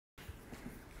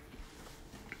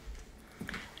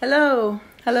Hello,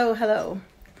 hello, hello.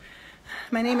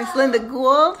 My name is Linda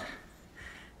Gould,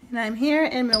 and I'm here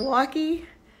in Milwaukee,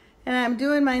 and I'm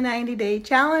doing my 90-day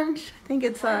challenge. I think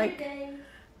it's like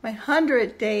my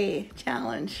 100-day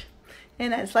challenge,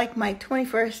 and it's like my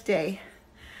 21st day.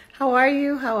 How are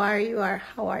you? How are you?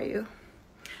 How are you?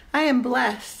 I am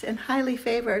blessed and highly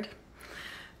favored.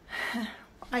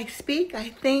 I speak, I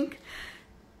think,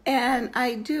 and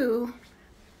I do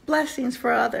blessings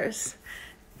for others.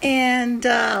 And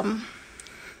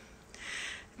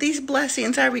these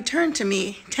blessings are returned to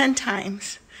me 10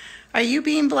 times. Are you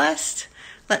being blessed?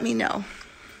 Let me know.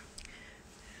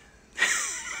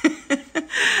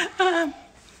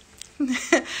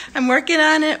 I'm working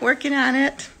on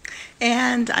it.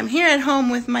 And I'm here at home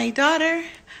with my daughter.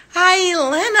 Hi,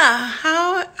 Elena.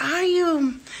 How are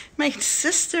you? My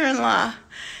sister-in-law,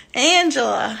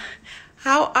 Angela.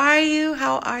 How are you?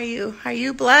 How are you? Are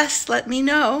you blessed? Let me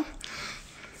know.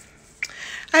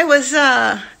 I was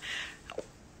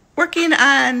working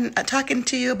on talking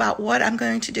to you about what I'm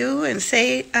going to do and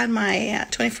say on my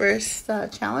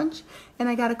 21st challenge, and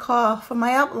I got a call from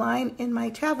my upline in my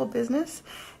travel business,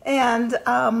 and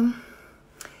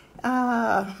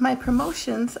my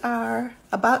promotions are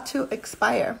about to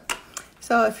expire.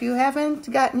 So if you haven't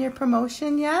gotten your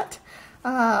promotion yet,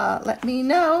 let me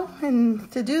know. And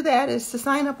to do that is to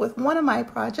sign up with one of my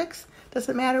projects.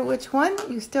 Doesn't matter which one,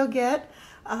 you still get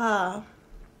a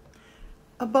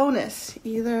bonus,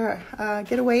 either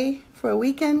get away for a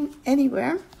weekend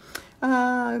anywhere,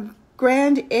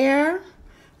 Grand Air,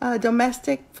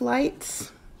 domestic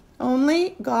flights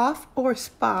only, golf or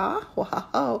spa,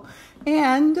 wow,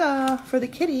 and for the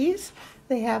kiddies,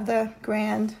 they have the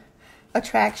grand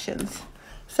attractions.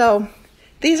 So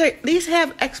these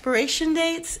have expiration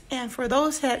dates, and for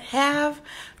those that have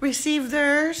received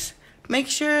theirs, make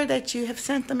sure that you have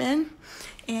sent them in,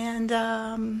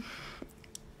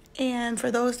 and for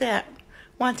those that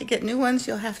want to get new ones,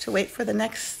 you'll have to wait for the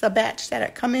next batch that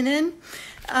are coming in.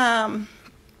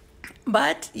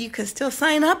 But you can still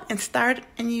sign up and start,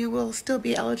 and you will still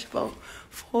be eligible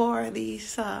for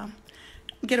these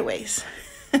getaways.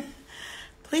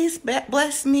 Please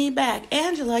bless me back.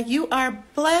 Angela, you are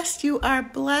blessed. You are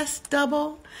blessed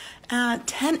double,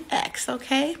 10x,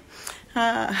 okay?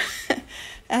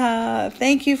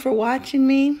 Thank you for watching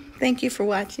me. Thank you for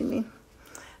watching me.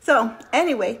 So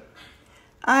anyway,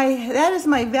 that is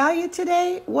my value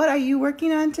today. What are you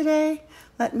working on today?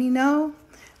 Let me know.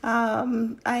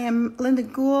 I am Linda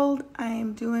Gould. I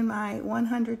am doing my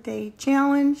 100-day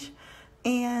challenge,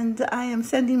 and I am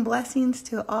sending blessings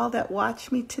to all that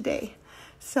watch me today.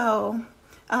 So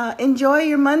enjoy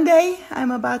your Monday. I'm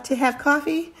about to have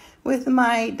coffee with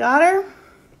my daughter,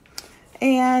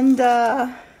 and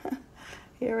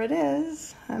here it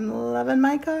is. I'm loving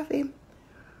my coffee.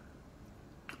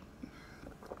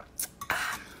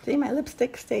 See, my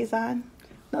lipstick stays on.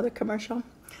 Another commercial.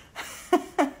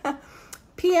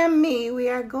 PM me. We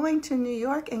are going to New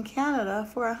York and Canada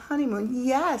for a honeymoon.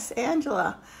 Yes,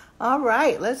 Angela. All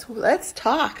right, let's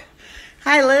talk.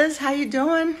 Hi, Liz. How you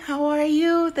doing? How are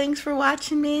you? Thanks for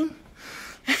watching me.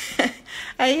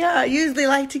 I usually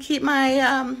like to keep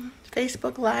my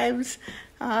Facebook Lives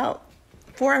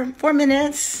 4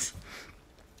 minutes.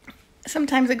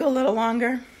 Sometimes I go a little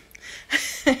longer.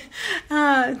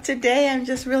 Today I'm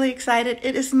just really excited.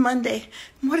 It is Monday.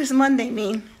 What does Monday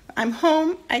mean? I'm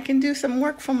home. I can do some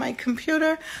work from my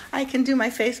computer. I can do my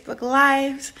Facebook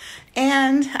Lives,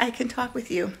 and I can talk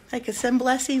with you. I can send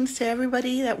blessings to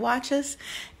everybody that watches,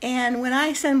 and when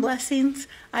I send blessings,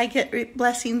 I get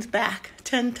blessings back,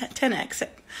 10x.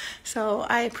 So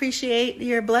I appreciate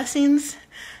your blessings,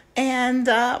 and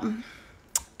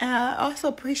also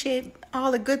appreciate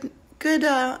all the good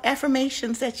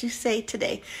affirmations that you say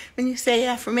today. When you say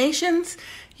affirmations,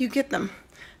 you get them.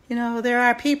 You know, there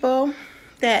are people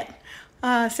that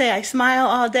say I smile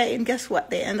all day, and guess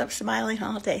what? They end up smiling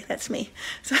all day. That's me.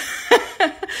 So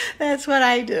that's what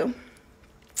I do.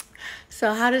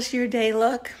 So how does your day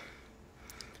look?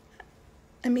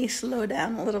 Let me slow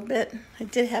down a little bit. I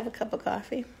did have a cup of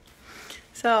coffee.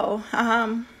 So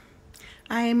I'm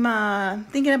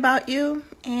thinking about you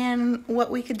and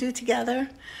what we could do together.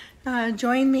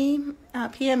 Join me,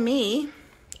 PM me,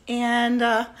 and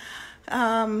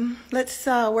let's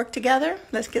work together.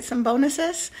 Let's get some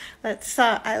bonuses.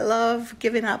 I love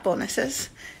giving out bonuses.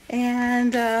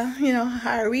 And,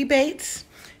 our rebates,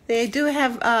 they do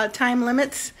have time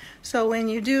limits. So when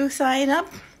you do sign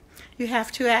up, you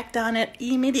have to act on it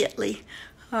immediately.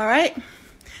 All right?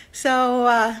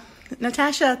 So,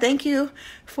 Natasha, thank you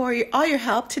for all your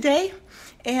help today.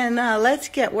 And let's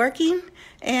get working.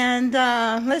 And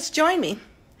let's join me.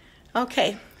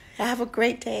 Okay. Have a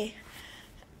great day.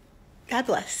 God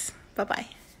bless.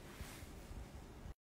 Bye-bye.